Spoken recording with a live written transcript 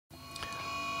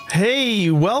Hey,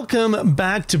 welcome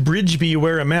back to Bridgeby,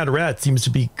 where a mad rat seems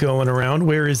to be going around.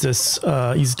 Where is this?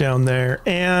 He's down there.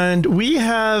 And we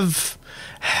have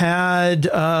had,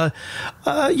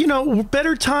 you know,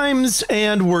 better times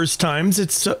and worse times.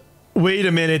 It's, wait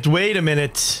a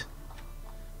minute.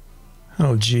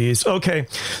 Oh, geez. Okay.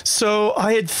 So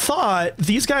I had thought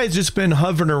these guys just been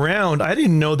hovering around. I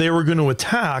didn't know they were going to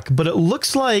attack, but it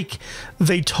looks like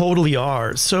they totally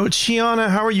are. So, Chiana,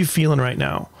 how are you feeling right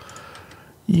now?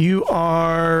 You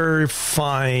are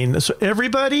fine. So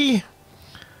everybody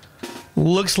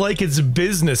looks like it's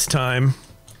business time.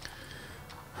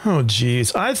 Oh,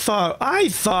 geez. I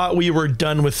thought we were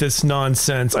done with this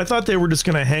nonsense. I thought they were just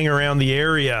going to hang around the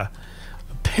area.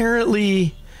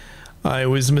 Apparently, I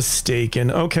was mistaken.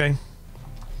 Okay.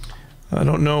 I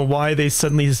don't know why they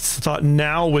suddenly thought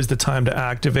now was the time to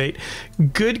activate.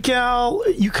 Good gal,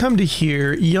 you come to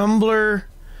here. Yumbler,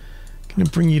 gonna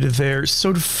bring you to there.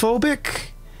 Sodophobic,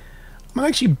 I'm gonna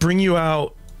actually bring you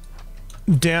out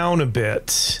down a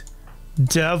bit.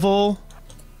 Devil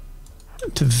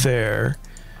to there.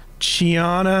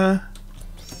 Chiana.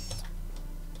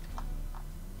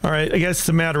 All right, I guess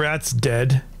the mad rat's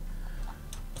dead.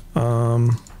 Let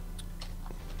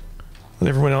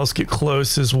everyone else get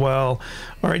close as well.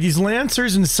 All right, these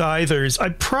Lancers and Scythers.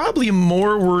 I'm probably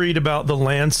more worried about the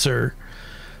Lancer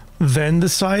than the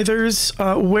Scythers.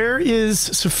 Where is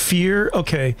Saphir?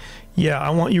 Okay, yeah, I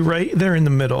want you right there in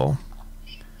the middle.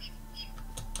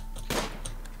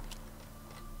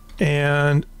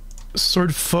 And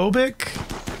Swordphobic.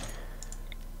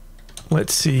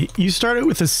 Let's see. You started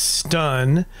with a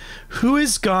stun. Who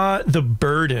has got the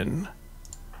burden?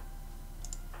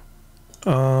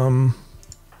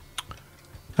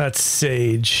 That's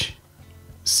Sage.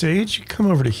 Sage, you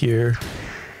come over to here.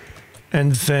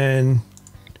 And then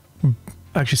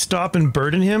actually stop and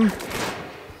burden him.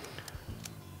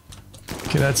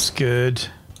 Okay, that's good.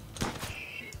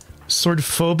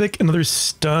 Swordphobic, another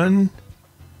stun.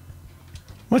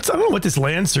 I don't know what this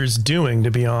Lancer's doing,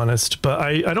 to be honest, but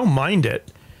I don't mind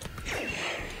it.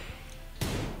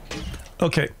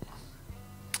 Okay.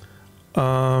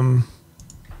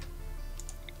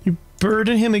 You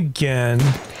burden him again.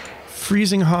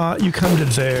 Freezing hot, you come to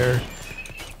there.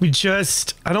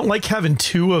 I don't like having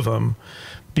two of them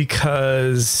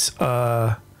because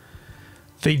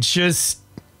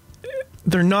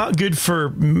they're not good for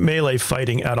melee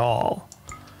fighting at all.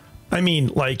 I mean,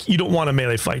 like, you don't want to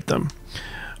melee fight them.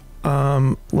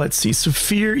 Let's see,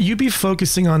 Saphir, you be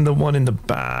focusing on the one in the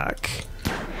back.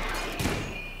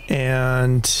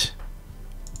 And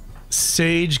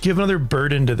Sage, give another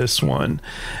burden to this one.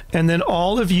 And then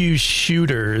all of you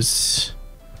shooters,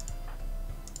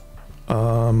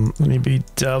 let me be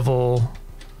Devil.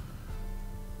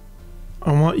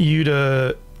 I want you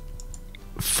to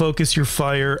focus your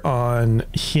fire on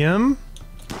him.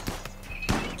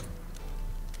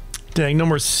 Dang, no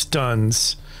more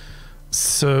stuns.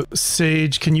 So,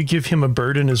 Sage, can you give him a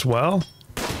burden as well?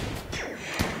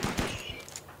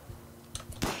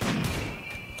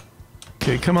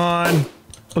 Okay, come on.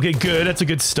 Okay, good. That's a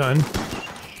good stun.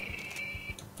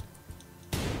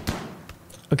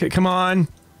 Okay, come on.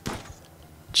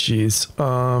 Jeez.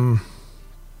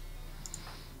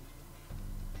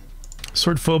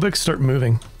 Swordphobic, start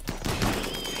moving.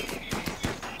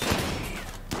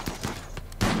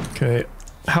 Okay.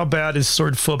 How bad is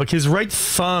Swordphobic? His right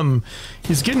thumb,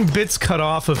 he's getting bits cut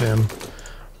off of him.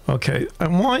 Okay, I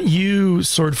want you,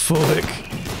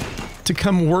 Swordphobic, to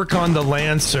come work on the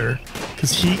Lancer.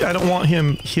 Because I don't want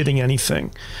him hitting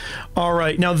anything. All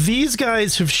right, now these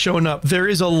guys have shown up. There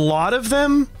is a lot of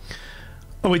them.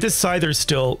 Oh wait, this Scyther's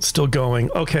still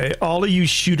going. Okay, all of you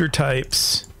shooter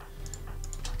types,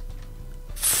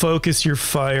 focus your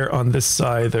fire on this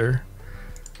Scyther.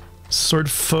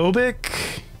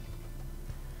 Swordphobic,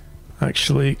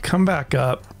 actually, come back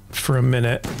up for a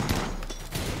minute.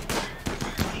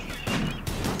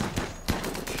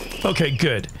 Okay,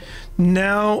 good.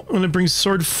 Now I'm going to bring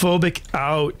Swordphobic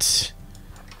out.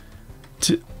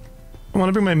 I want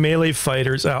to bring my melee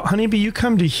fighters out. Honeybee, you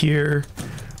come to here.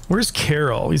 Where's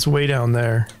Carol? He's way down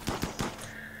there.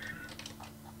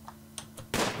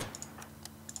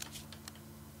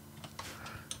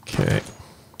 Okay.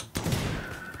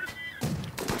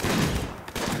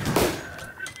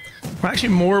 I'm actually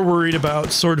more worried about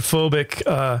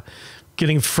Swordphobic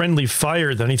getting friendly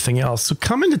fire than anything else. So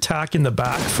come and attack in the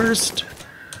back first.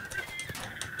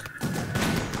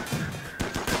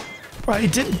 I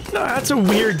did. That's a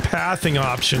weird pathing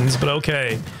options, but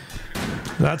okay.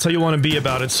 That's how you want to be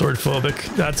about it,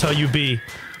 Swordphobic. That's how you be.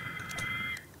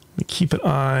 Let me keep an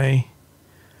eye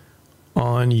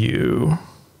on you.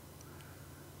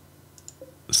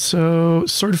 So,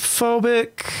 sword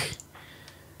phobic.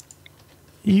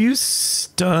 You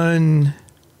stun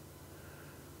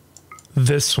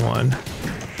this one.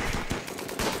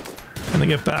 And then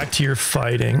get back to your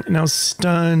fighting. Now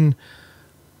stun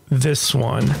this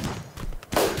one.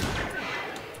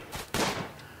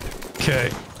 Okay.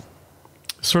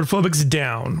 Sword phobic's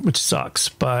down, which sucks,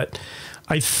 but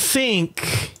I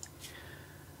think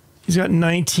he's got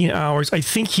 19 hours. I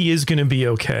think he is going to be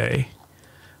okay.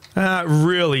 That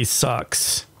really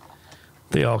sucks.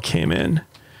 They all came in.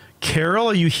 Carol,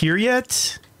 are you here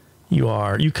yet? You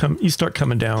are. You start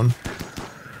coming down.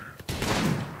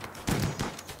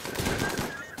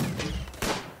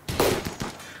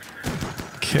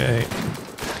 Okay.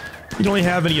 You don't really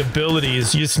have any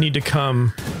abilities. You just need to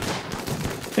come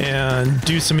and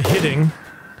do some hitting.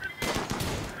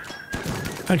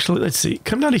 Actually, let's see.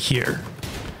 Come down to here.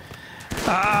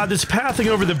 Ah, this pathing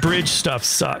over the bridge stuff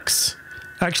sucks.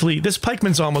 Actually, this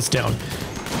pikeman's almost down.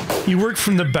 You work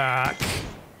from the back.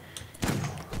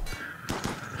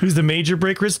 Who's the major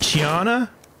breaker is? Chiana?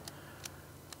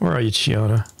 Where are you,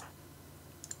 Chiana?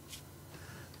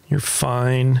 You're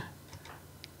fine.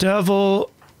 Devil,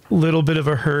 little bit of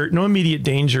a hurt. No immediate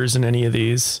dangers in any of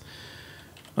these.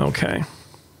 Okay.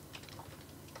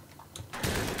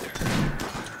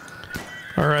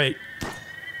 All right.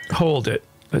 Hold it.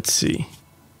 Let's see.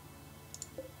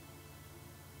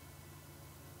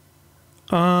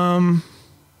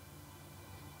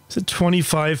 It's a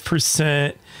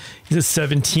 25%. He's a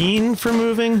 17 for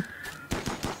moving.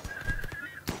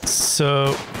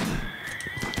 So,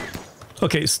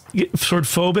 okay, sword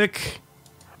phobic.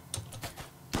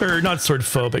 Or not sword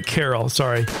phobic, Carol,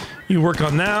 sorry. You work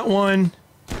on that one.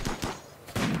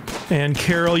 And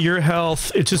Carol, your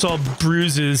health, it's just all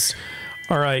bruises.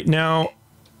 All right, now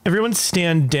everyone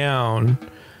stand down.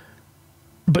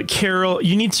 But Carol,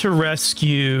 you need to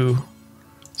rescue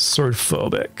sword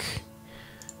phobic,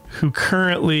 who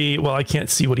currently, well, I can't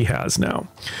see what he has now.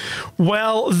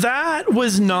 Well, that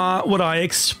was not what I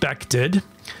expected.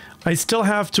 I still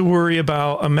have to worry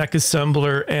about a mech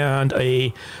assembler and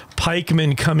a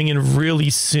pikeman coming in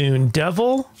really soon.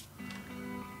 Devil,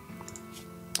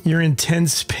 you're in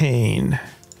intense pain.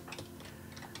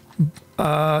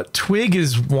 Twig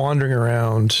is wandering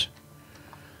around.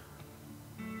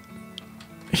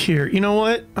 Here, you know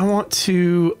what? I want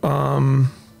to,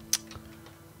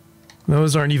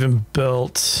 those aren't even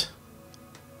built.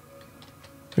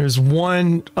 There's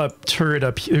one turret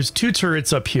up here. There's two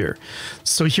turrets up here.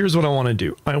 So here's what I want to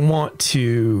do. I want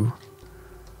to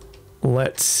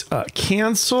let's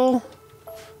cancel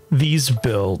these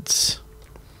builds.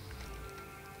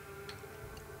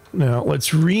 Now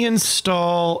let's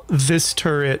reinstall this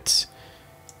turret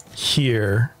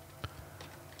here,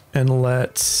 and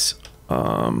let's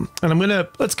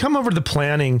let's come over to the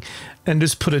planning and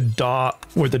just put a dot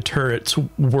where the turrets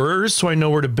were so I know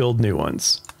where to build new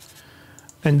ones.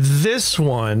 And this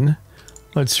one,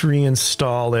 let's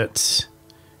reinstall it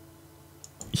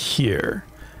here.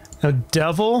 Now,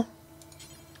 Devil,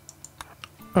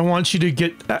 I want you to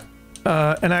get,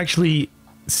 and actually,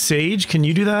 Sage, can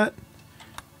you do that?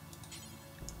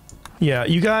 Yeah,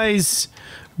 you guys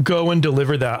go and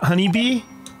deliver that. Honeybee?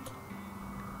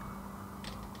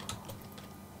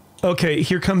 Okay,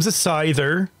 here comes a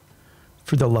Scyther,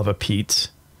 for the love of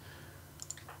Pete.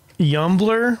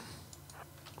 Yumbler.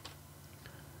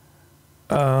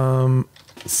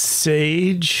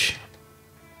 Sage.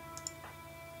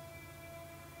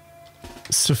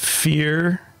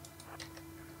 Saphir.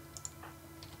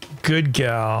 Good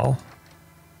gal.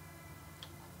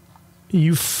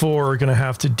 You four are going to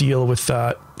have to deal with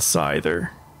that Scyther.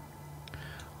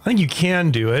 I think you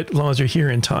can do it, as long as you're here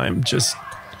in time. Just...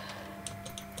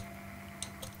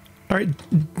 Alright,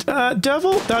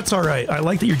 Devil, that's alright. I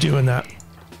like that you're doing that.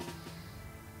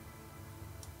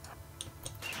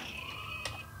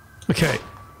 Okay.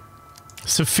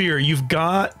 Saphir, you've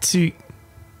got to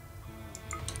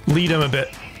lead him a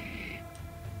bit.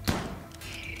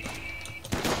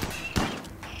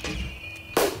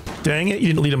 Dang it, you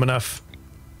didn't lead him enough.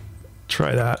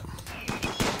 Try that.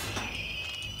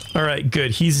 Alright,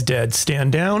 good. He's dead.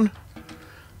 Stand down.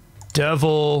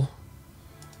 Devil.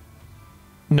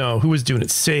 No, who was doing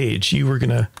it? Sage. You were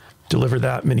gonna deliver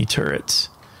that many turrets.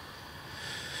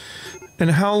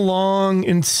 And how long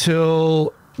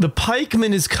until... The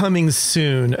pikeman is coming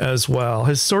soon as well.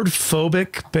 Has sword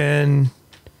phobic been...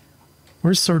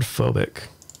 Where's sword phobic?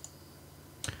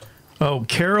 Oh,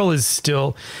 Carol is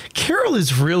still... Carol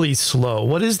is really slow.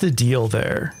 What is the deal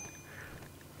there?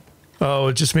 Oh,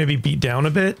 it just maybe beat down a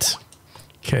bit?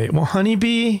 Okay, well,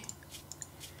 Honeybee...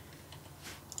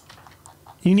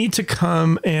 You need to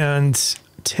come and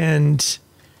tend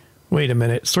Wait a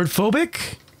minute. Sword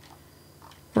phobic?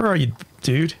 Where are you,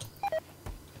 dude?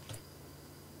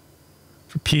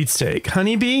 For Pete's sake.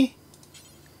 Honeybee?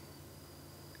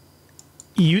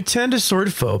 You tend to sword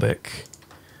phobic.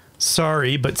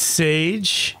 Sorry, but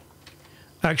Sage...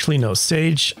 Actually, no.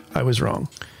 Sage, I was wrong.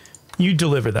 You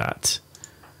deliver that.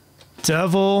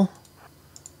 Devil...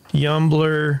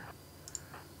 Yumbler...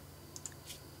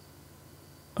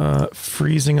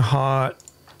 freezing hot...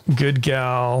 Good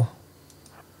gal...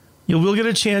 You will get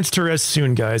a chance to rest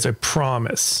soon, guys. I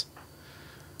promise.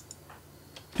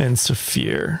 And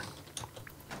Saphir.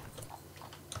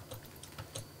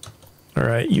 All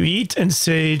right, you eat and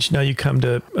Sage. Now you come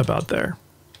to about there.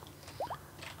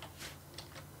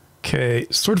 Okay,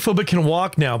 Swordphobic can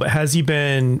walk now, but has he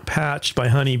been patched by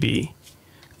Honeybee?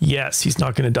 Yes, he's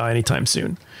not going to die anytime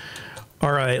soon.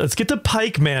 All right, let's get the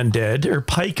Pikeman dead, or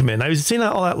Pikeman. I was saying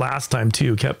that all that last time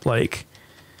too. Kept like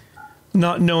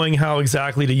not knowing how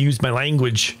exactly to use my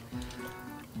language.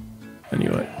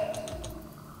 Anyway.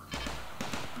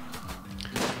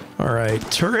 All right,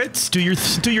 turrets, do your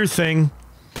thing.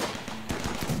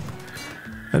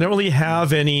 I don't really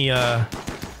have any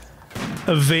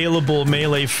available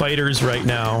melee fighters right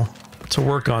now to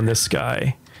work on this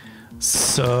guy.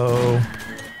 So,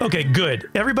 okay, good.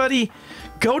 Everybody,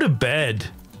 go to bed.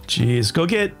 Jeez, go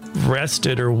get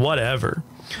rested or whatever.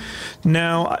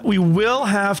 Now, we will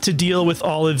have to deal with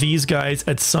all of these guys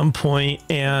at some point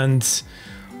and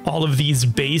all of these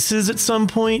bases at some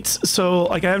point. So,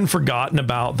 like, I haven't forgotten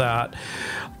about that.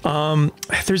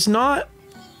 There's not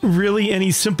really any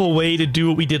simple way to do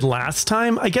what we did last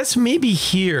time. I guess maybe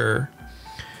here.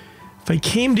 If I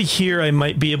came to here, I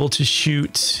might be able to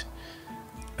shoot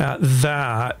at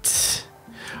that.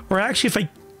 Or actually, if I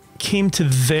came to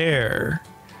there.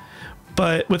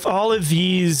 But with all of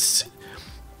these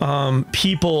all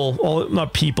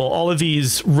of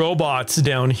these robots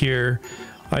down here,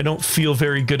 I don't feel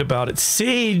very good about it.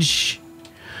 Sage!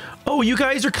 Oh, you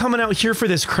guys are coming out here for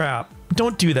this crap.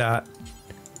 Don't do that.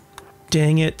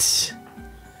 Dang it.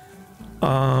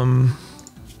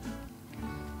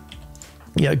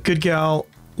 Yeah, good gal,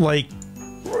 like,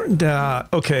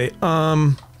 okay,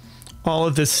 all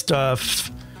of this stuff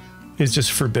is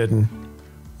just forbidden.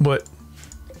 What?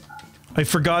 I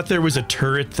forgot there was a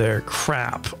turret there.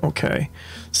 Crap. Okay.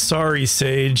 Sorry,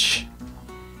 Sage.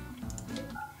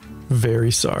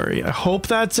 Very sorry. I hope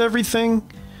that's everything.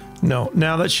 No,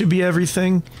 now that should be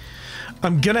everything.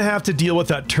 I'm gonna have to deal with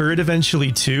that turret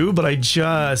eventually too, but I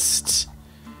just...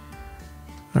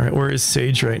 Alright, where is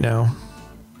Sage right now?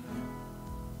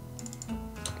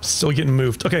 Still getting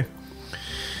moved. Okay.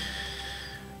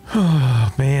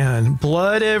 Oh, man.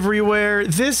 Blood everywhere.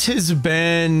 This has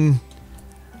been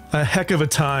a heck of a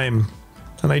time.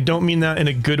 And I don't mean that in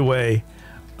a good way.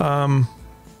 Were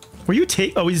you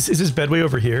oh, is this bedway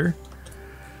over here?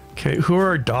 Okay, who are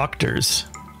our doctors?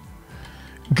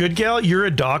 Good gal, you're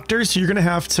a doctor, so you're gonna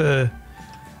have to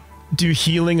do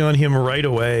healing on him right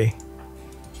away.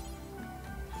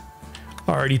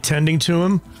 Already tending to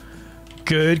him.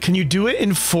 Good. Can you do it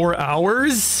in 4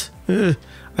 hours? I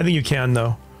think you can,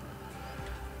 though.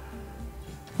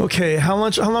 Okay, how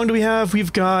long do we have?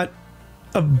 We've got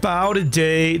about a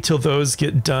day till those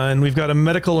get done. We've got a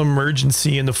medical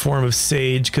emergency in the form of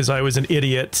Sage because I was an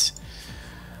idiot.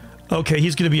 Okay,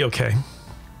 he's gonna be okay.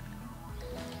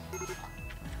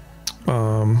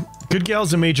 Good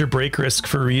gal's a major break risk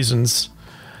for reasons.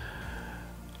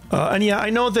 And yeah, I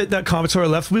know that commentator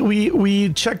left. We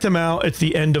checked them out at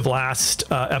the end of last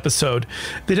episode.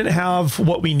 They didn't have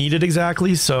what we needed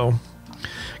exactly, so...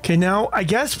 Okay, now I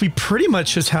guess we pretty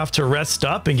much just have to rest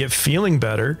up and get feeling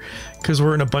better because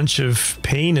we're in a bunch of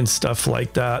pain and stuff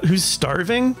like that. Who's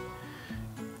starving?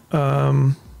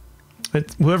 Whoever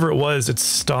it was, it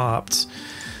stopped.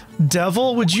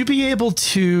 Devil, would you be able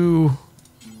to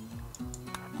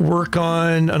work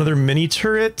on another mini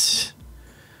turret?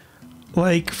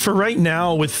 Like, for right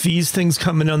now, with these things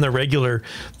coming on the regular,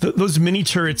 those mini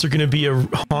turrets are going to be a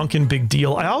honking big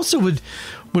deal. I also would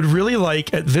really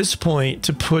like, at this point,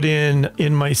 to put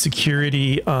in my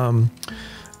security a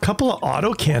couple of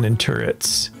autocannon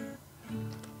turrets.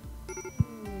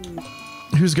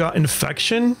 Who's got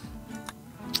infection?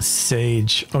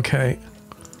 Sage. Okay.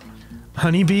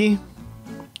 Honeybee.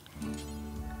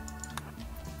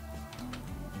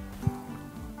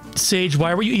 Sage,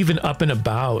 why were you even up and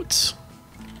about?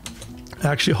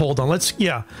 Actually, hold on. Let's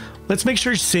make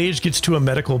sure Sage gets to a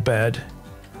medical bed.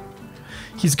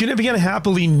 He's gonna be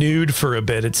unhappily nude for a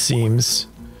bit, it seems.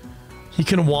 He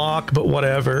can walk, but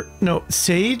whatever. No,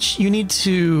 Sage, you need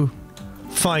to...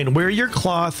 Fine, wear your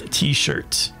cloth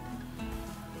t-shirt.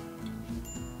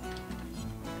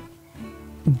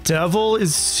 Devil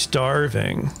is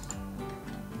starving.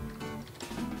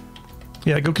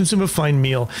 Yeah, go consume a fine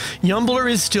meal. Yumbler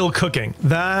is still cooking.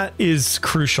 That is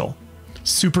crucial.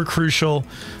 Super crucial.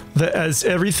 That as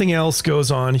everything else goes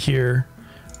on here.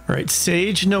 All right,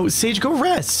 Sage. No, Sage, go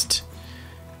rest.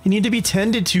 You need to be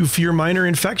tended to for your minor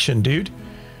infection, dude.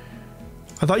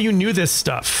 I thought you knew this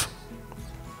stuff.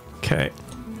 Okay.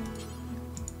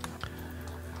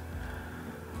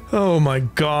 Oh my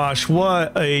gosh,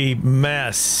 what a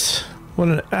mess. What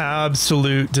an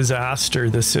absolute disaster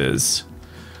this is.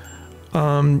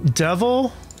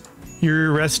 Devil,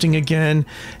 you're resting again.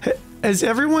 As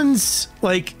everyone's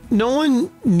like, no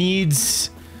one needs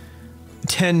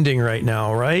tending right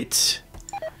now, right?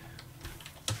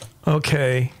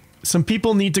 Okay, some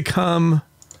people need to come.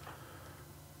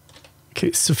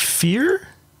 Okay, Saphir?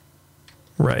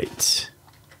 Right.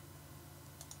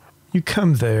 You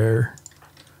come there.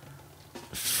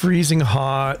 Freezing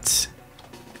hot.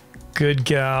 Good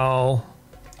gal.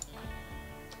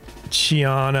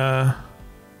 Chiana.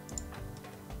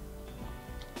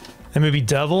 And maybe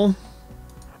Devil?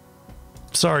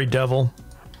 Sorry, Devil.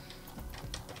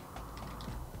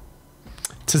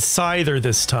 To Scyther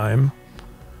this time.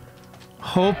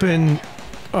 Hoping,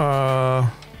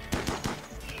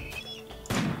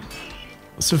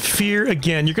 Saphir,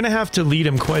 again, you're gonna have to lead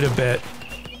him quite a bit.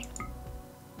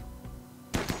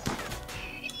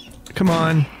 Come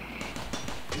on.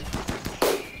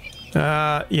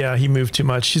 Yeah, he moved too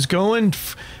much. He's going...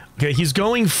 Okay, he's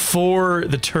going for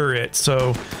the turret,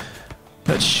 so...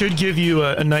 That should give you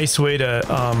a nice way to,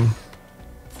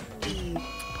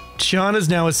 Chiana's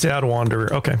now a sad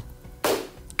wanderer. Okay.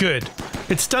 Good.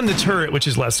 It's stunned the turret, which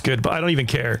is less good, but I don't even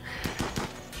care.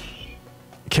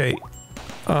 Okay.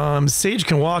 Sage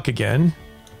can walk again.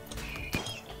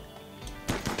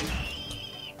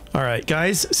 Alright,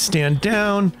 guys, stand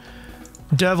down.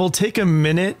 Devil, take a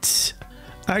minute.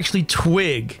 Actually,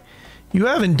 Twig, you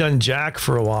haven't done Jack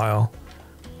for a while.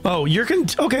 Oh, you're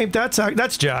okay,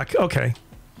 that's Jack. Okay.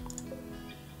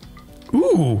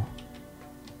 Ooh.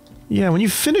 Yeah, when you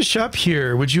finish up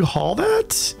here, would you haul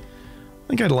that? I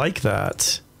think I'd like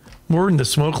that. More than the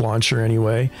smoke launcher,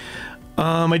 anyway.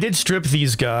 I did strip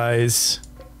these guys.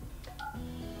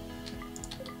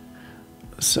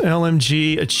 So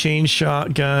LMG, a chain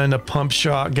shotgun, a pump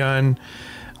shotgun.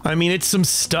 I mean, it's some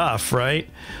stuff, right?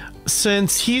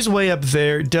 Since he's way up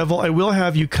there, Devil, I will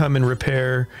have you come and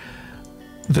repair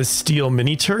the steel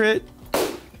mini turret,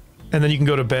 and then you can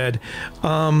go to bed.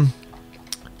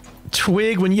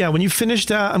 Twig, when you finish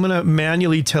that, I'm gonna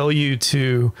manually tell you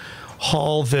to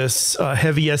haul this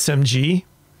heavy SMG.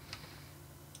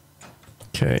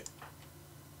 Okay.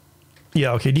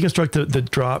 Yeah, okay, deconstruct the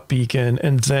drop beacon,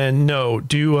 and then, no,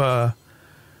 do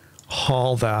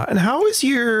haul that. And how is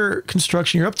your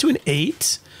construction? You're up to an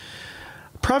 8?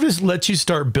 Probably just let you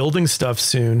start building stuff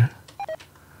soon.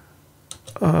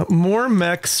 More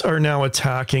mechs are now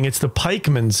attacking. It's the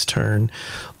pikeman's turn.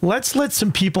 Let's let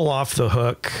some people off the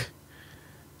hook.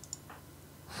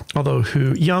 Although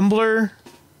who? Yumbler.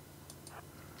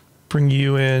 Bring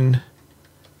you in.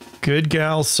 Good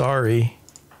gal, sorry.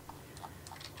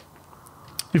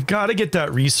 We've got to get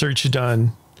that research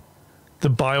done. The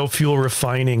biofuel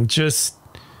refining. Just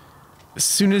as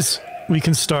soon as we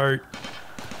can start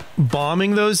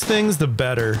bombing those things, the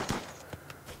better.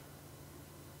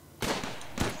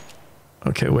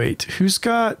 Okay, wait. Who's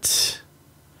got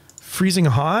freezing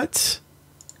hot?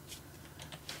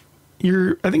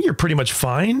 I think you're pretty much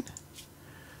fine.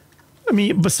 I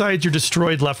mean, besides your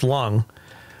destroyed left lung.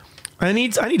 I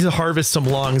need to harvest some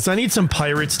lungs. I need some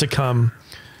pirates to come.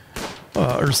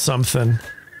 Or something.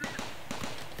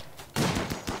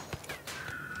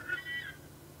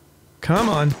 Come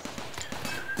on.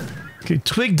 Okay,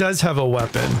 Twig does have a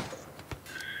weapon.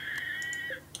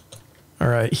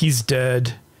 Alright, he's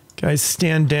dead. Guys,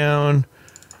 stand down.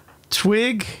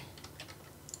 Twig?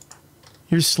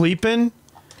 You're sleeping?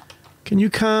 Can you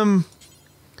come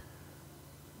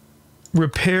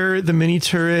repair the mini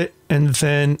turret and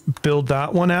then build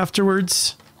that one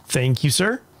afterwards? Thank you,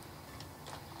 sir.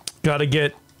 Gotta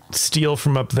get steel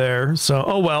from up there, so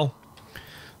oh well.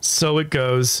 So it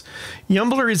goes.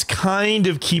 Yumbler is kind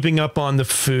of keeping up on the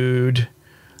food.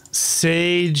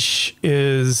 Sage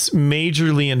is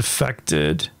majorly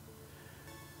infected.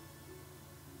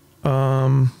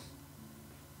 I'm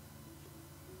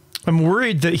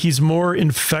worried that he's more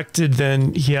infected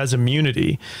than he has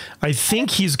immunity. I think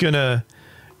he's gonna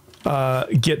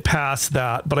get past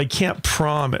that, but I can't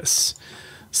promise.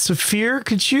 Saphir,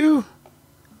 could you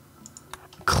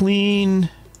clean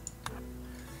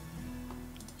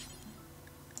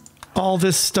all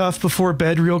this stuff before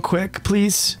bed real quick,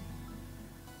 please?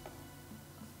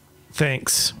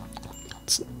 Thanks.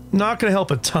 It's not going to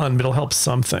help a ton, but it'll help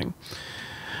something.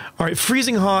 All right,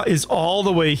 freezing hot is all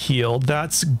the way healed.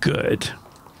 That's good.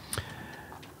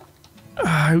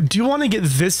 I do want to get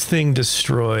this thing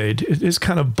destroyed. It is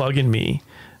kind of bugging me.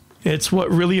 It's what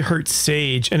really hurts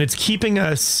Sage, and it's keeping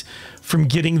us from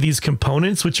getting these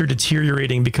components, which are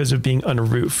deteriorating because of being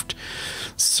unroofed.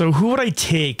 So who would I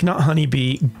take? Not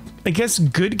Honeybee. I guess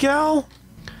Good Gal?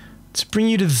 Let's bring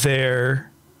you to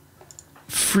there.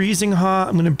 Freezing Hot,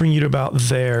 I'm going to bring you to about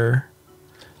there.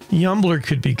 Yumbler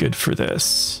could be good for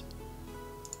this.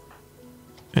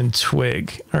 And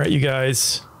Twig. All right, you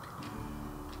guys.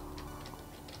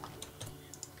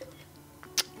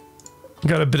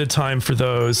 Got a bit of time for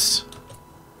those.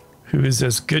 Who is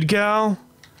this? Good Gal?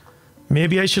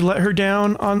 Maybe I should let her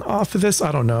down off of this?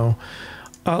 I don't know.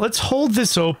 Let's hold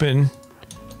this open.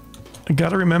 I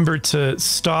gotta remember to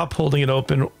stop holding it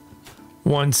open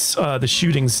once the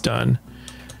shooting's done.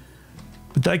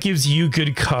 But that gives you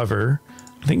good cover.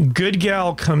 I think Good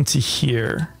Gal come to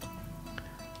here.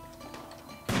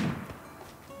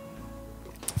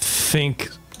 Think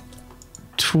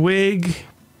Twig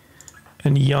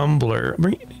and Yumbler.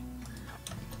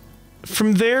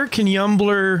 From there, can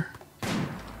Yumbler...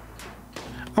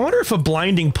 I wonder if a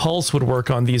blinding pulse would work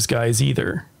on these guys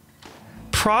either.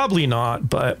 Probably not,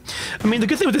 but... I mean, the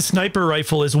good thing with the sniper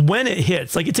rifle is when it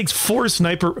hits, like, it takes 4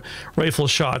 sniper rifle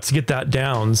shots to get that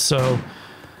down, so...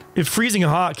 If Freezing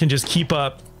Hot can just keep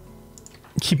up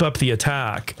the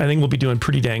attack, I think we'll be doing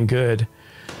pretty dang good.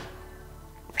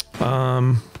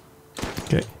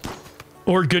 Okay.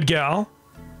 Or Good Gal.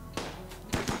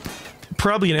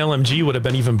 Probably an LMG would have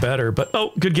been even better, but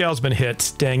oh, Good Gal's been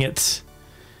hit. Dang it.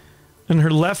 And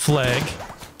her left leg.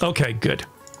 Okay, good.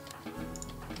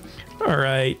 All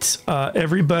right,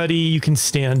 everybody, you can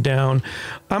stand down.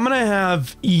 I'm gonna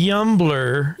have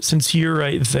Yumbler, since you're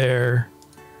right there.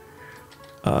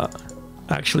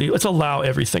 Actually, let's allow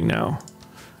everything now.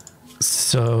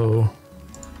 So,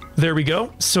 there we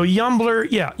go. So Yumbler,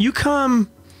 yeah, you come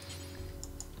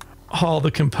haul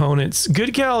the components.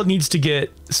 Good Gal needs to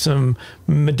get some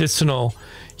medicinal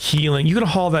healing. You gotta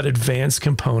haul that advanced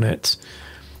component.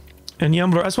 And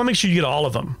Yumbler, I just want to make sure you get all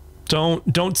of them. Don't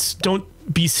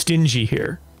be stingy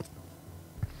here.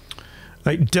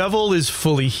 Like, Devil is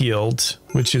fully healed,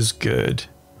 which is good.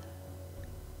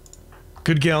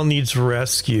 Good Gal needs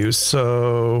rescue,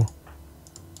 so...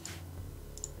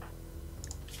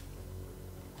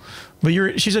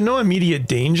 But she's in no immediate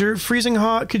danger. Freezing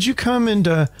Hot, could you come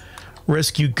and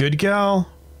rescue Good Gal?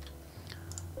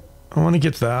 I want to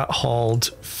get that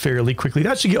hauled fairly quickly.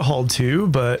 That should get hauled too,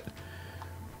 but...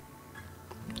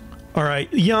 Alright,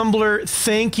 Yumbler,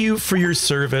 thank you for your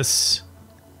service.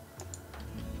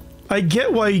 I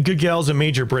get why Good Gal's a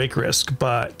major break risk,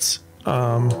 but... You're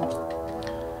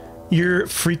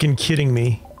freaking kidding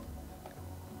me.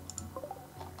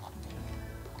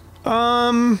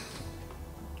 You're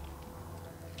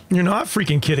not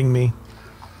freaking kidding me.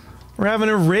 We're having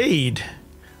a raid.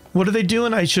 What are they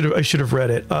doing? I should have read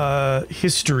it.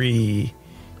 History.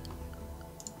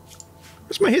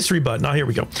 Where's my history button? Oh, here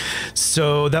we go.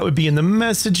 So that would be in the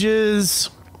messages.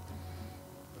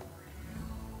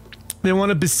 They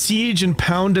want to besiege and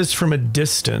pound us from a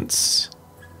distance.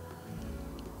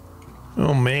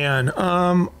 Oh man.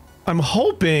 I'm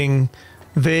hoping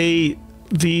they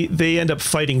end up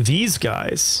fighting these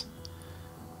guys.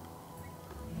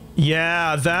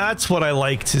 Yeah, that's what I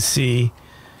like to see.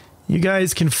 You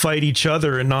guys can fight each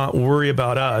other and not worry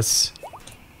about us.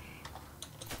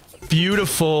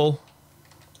 Beautiful.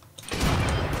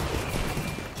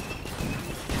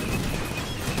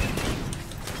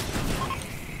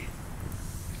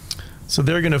 So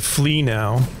they're gonna flee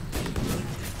now.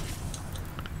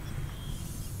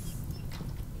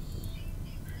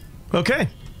 Okay,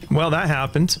 well that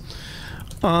happened.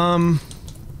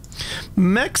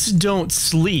 Mechs don't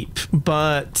sleep,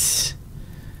 but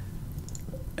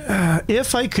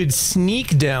if I could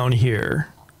sneak down here,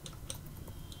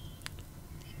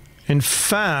 in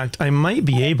fact, I might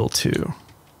be able to.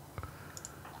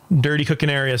 Dirty cooking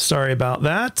area, sorry about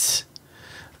that.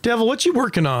 Devil, what you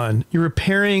working on? You're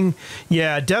repairing?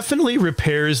 Yeah, definitely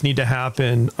repairs need to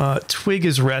happen. Twig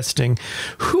is resting.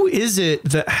 Who is it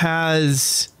that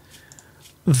has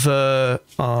the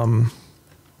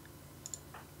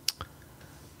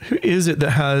who is it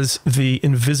that has the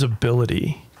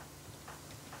invisibility?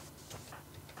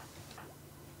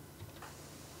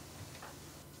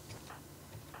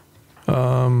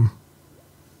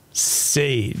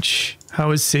 Sage.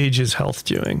 How is Sage's health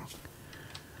doing?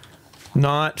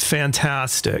 Not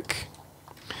fantastic.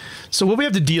 So what we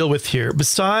have to deal with here,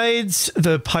 besides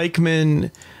the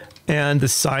pikemen and the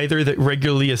scyther that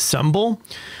regularly assemble.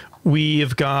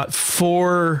 We've got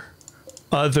five.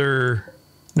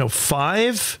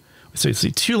 So you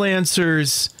see 2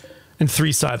 lancers and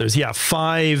 3 scythers. Yeah,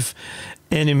 5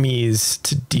 enemies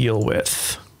to deal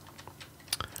with.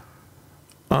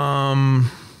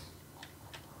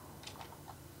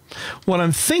 What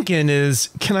I'm thinking is,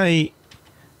 can I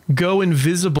go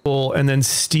invisible and then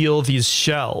steal these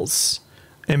shells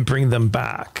and bring them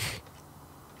back?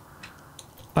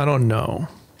 I don't know.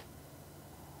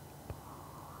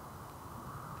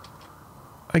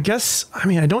 I guess, I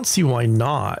mean, I don't see why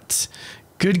not.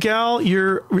 Good gal,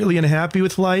 you're really unhappy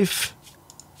with life?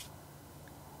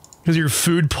 Because your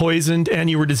food poisoned and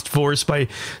you were divorced by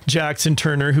Jackson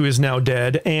Turner, who is now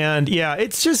dead. And yeah,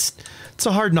 it's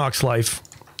a hard knocks life.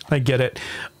 I get it.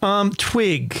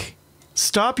 Twig,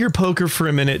 stop your poker for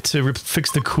a minute to fix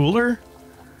the cooler.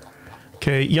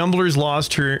 Okay, Yumbler's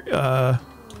lost her,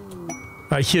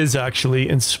 his actually,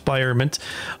 inspirement.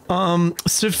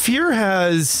 Saphir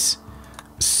has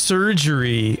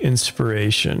surgery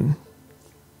inspiration.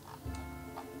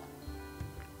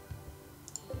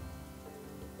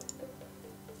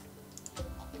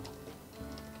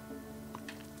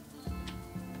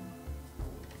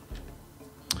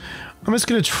 I'm just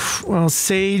gonna, well,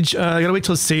 Sage, I gotta wait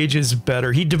till Sage is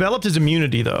better. He developed his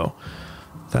immunity though.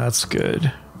 That's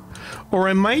good. Or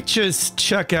I might just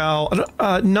check out,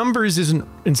 Numbers isn't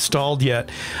installed yet.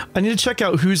 I need to check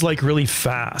out who's like really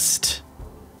fast.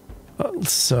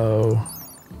 Let's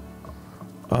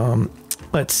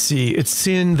see, it's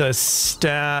in the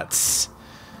stats,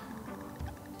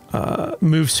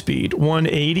 move speed,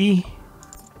 180.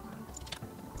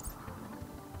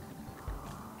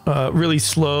 Really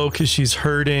slow because she's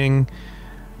hurting.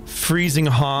 Freezing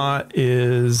hot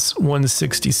is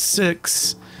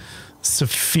 166.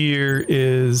 Saphir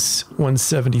is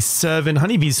 177.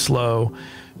 Honeybee's slow.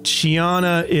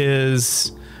 Chiana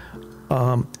is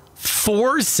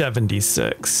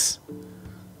 476.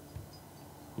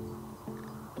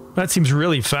 That seems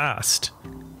really fast.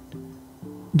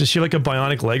 Does she like a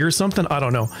bionic leg or something? I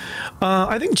don't know.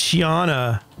 I think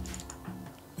Chiana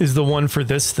is the one for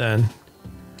this then.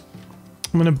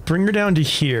 I'm gonna bring her down to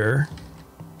here.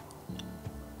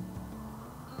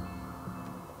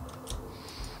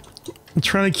 I'm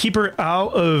trying to keep her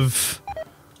out of...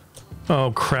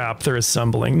 Oh crap, they're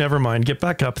assembling. Never mind, get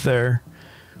back up there.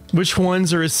 Which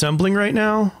ones are assembling right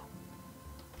now?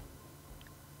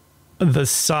 The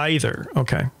Scyther,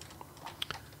 okay.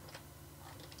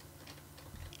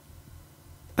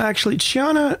 Actually,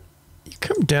 Chiana, you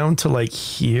come down to like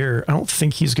here. I don't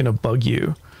think he's gonna bug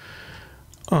you.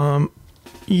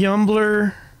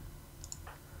 Yumbler,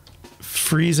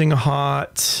 freezing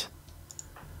hot,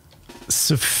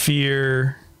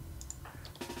 Saphir,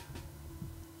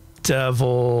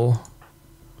 Devil,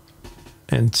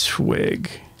 and Twig.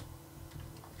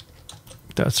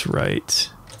 That's right.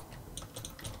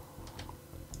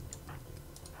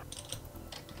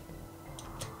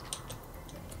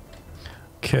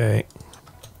 Okay.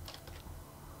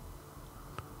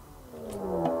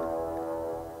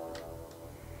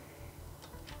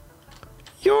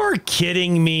 You're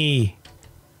kidding me.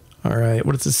 All right,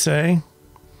 what does it say?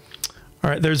 All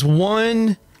right, there's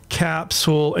 1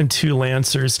 capsule and 2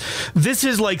 lancers. This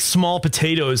is like small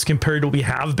potatoes compared to what we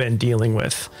have been dealing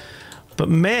with. But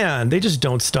man, they just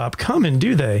don't stop coming,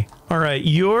 do they? All right,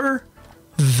 you're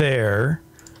there.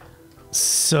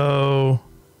 So,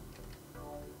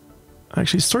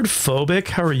 actually, sort of phobic.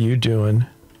 How are you doing?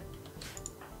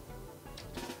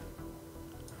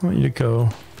 I want you to go.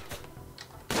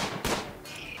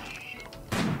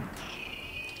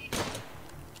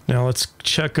 Now let's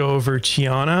check over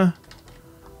Chiana.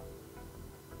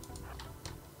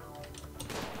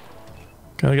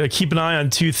 I gotta keep an eye on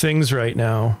 2 things right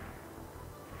now.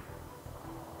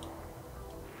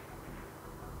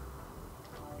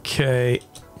 Okay.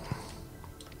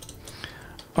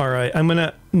 All right,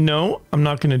 no, I'm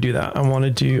not gonna do that. I want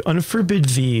to do unforbid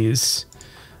these,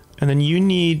 and then you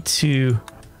need to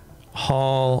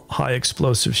haul high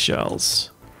explosive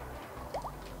shells.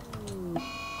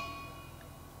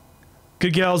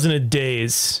 Good gal's in a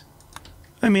daze.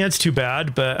 I mean, that's too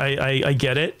bad, but I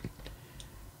get it.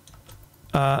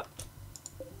 The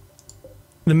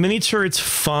mini turret's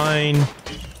fine.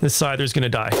 The Scyther's gonna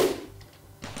die.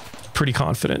 Pretty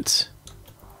confident.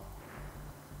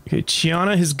 Okay,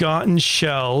 Chiana has gotten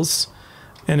shells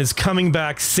and is coming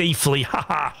back safely.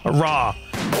 Haha, hurrah.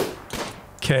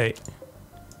 Okay.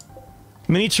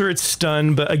 Mini turret's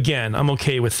stunned, but again, I'm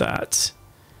okay with that.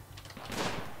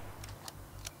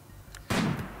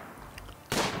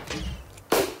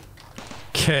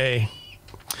 Okay.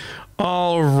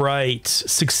 All right.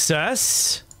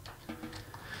 Success.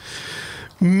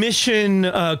 Mission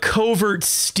Covert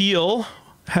Steal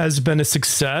has been a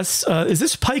success. Is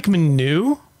this pikeman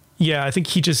new? Yeah, I think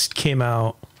he just came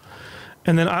out.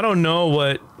 And then I don't know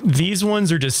what... These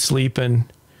ones are just sleeping.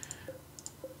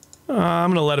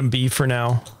 I'm going to let them be for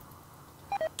now.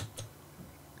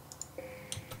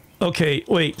 Okay,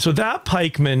 wait. So that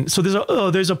pikeman... So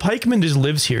there's a pikeman just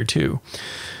lives here too.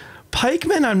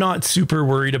 Pikeman I'm not super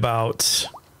worried about.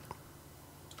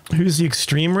 Who's the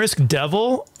extreme risk?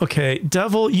 Devil? Okay,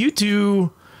 Devil, you do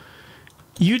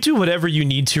whatever you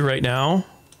need to right now.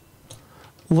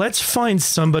 Let's find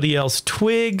somebody else.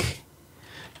 Twig,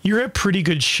 you're a pretty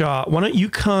good shot. Why don't you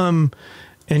come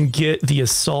and get the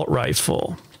assault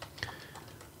rifle?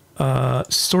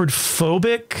 Sword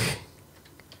phobic,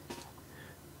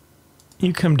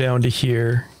 you come down to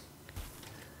here.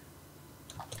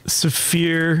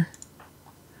 Saphir,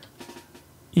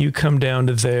 you come down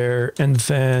to there, and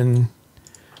then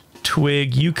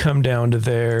Twig, you come down to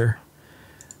there.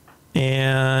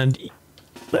 And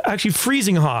actually,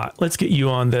 freezing hot. Let's get you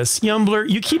on this. Yumbler,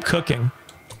 you keep cooking.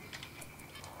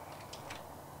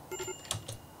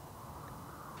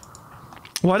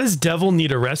 Why does Devil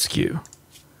need a rescue?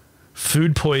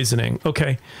 Food poisoning.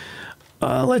 Okay.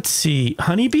 Let's see.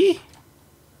 Honeybee?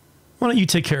 Why don't you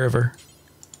take care of her?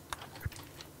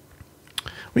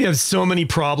 We have so many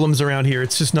problems around here.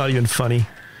 It's just not even funny.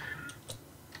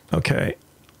 Okay.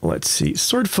 Let's see.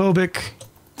 Sword phobic.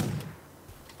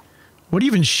 What are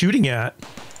you even shooting at?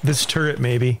 This turret,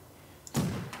 maybe.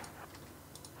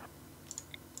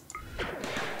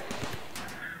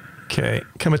 Okay.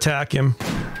 Come attack him.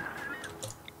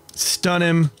 Stun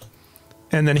him.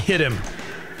 And then hit him.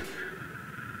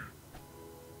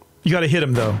 You gotta hit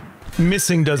him, though.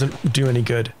 Missing doesn't do any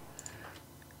good.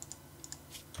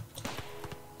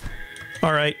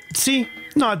 Alright, see?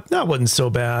 That wasn't so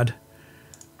bad.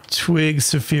 Twig,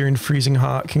 Saphir, and Freezing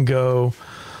Hot can go.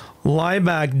 Lie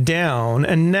back down.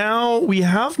 And now we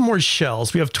have more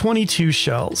shells. We have 22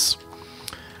 shells.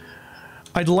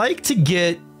 I'd like to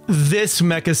get this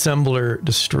mech assembler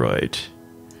destroyed.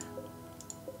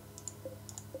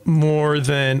 More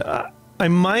than... I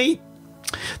might...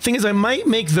 Thing is, I might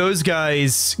make those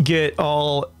guys get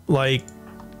all, like,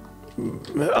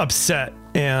 upset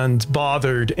and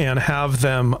bothered and have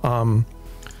them,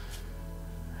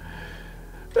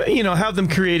 you know, have them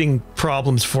creating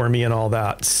problems for me and all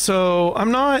that. So I'm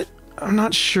not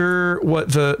sure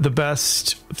what the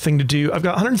best thing to do. I've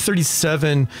got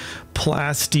 137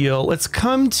 plasteel. Let's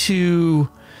come to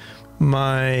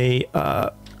my,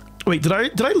 wait, did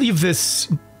I leave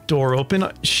this door open?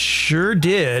 I sure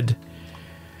did.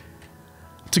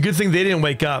 It's a good thing they didn't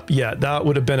wake up yet. That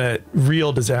would have been a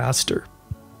real disaster.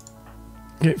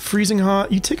 Okay, freezing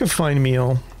hot. You take a fine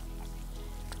meal.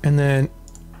 And then...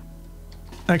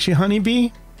 Actually,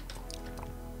 honeybee,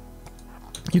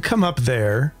 you come up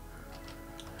there.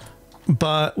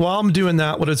 But while I'm doing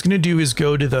that, what I was going to do is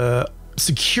go to the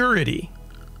security,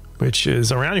 which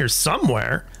is around here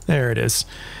somewhere. There it is.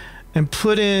 And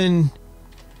put in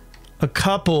a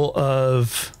couple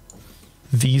of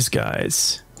these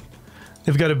guys.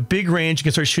 They've got a big range. You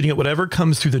can start shooting at whatever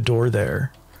comes through the door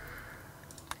there.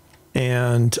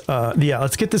 And yeah,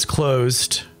 let's get this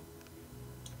closed.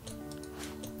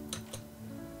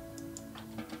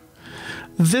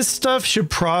 This stuff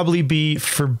should probably be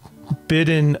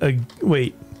forbidden.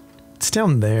 Wait, it's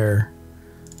down there.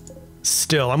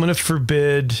 Still, I'm going to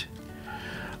forbid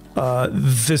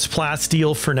this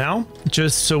plasteel for now,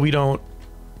 just so we don't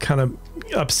kind of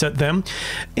upset them.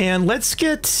 And let's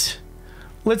get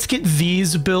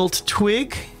these built.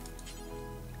 Twig.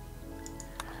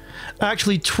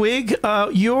 Actually, Twig,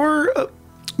 you're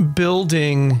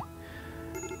building...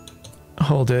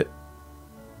 Hold it.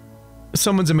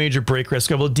 Someone's a major break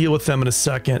risk. I will deal with them in a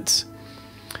second.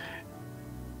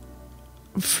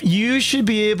 You should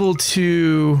be able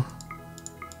to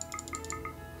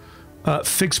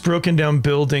fix broken down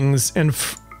buildings and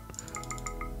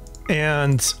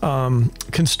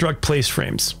construct place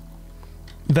frames.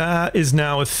 That is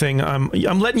now a thing. I'm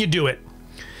letting you do it.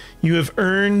 You have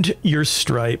earned your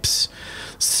stripes.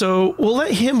 So we'll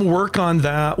let him work on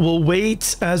that. We'll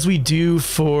wait as we do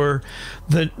for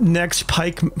the next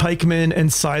pikeman and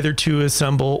scyther to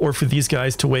assemble, or for these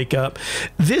guys to wake up.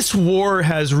 This war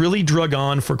has really drug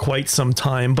on for quite some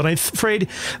time, but I'm afraid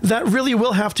that really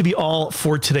will have to be all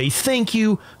for today. Thank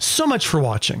you so much for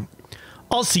watching.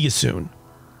 I'll see you soon.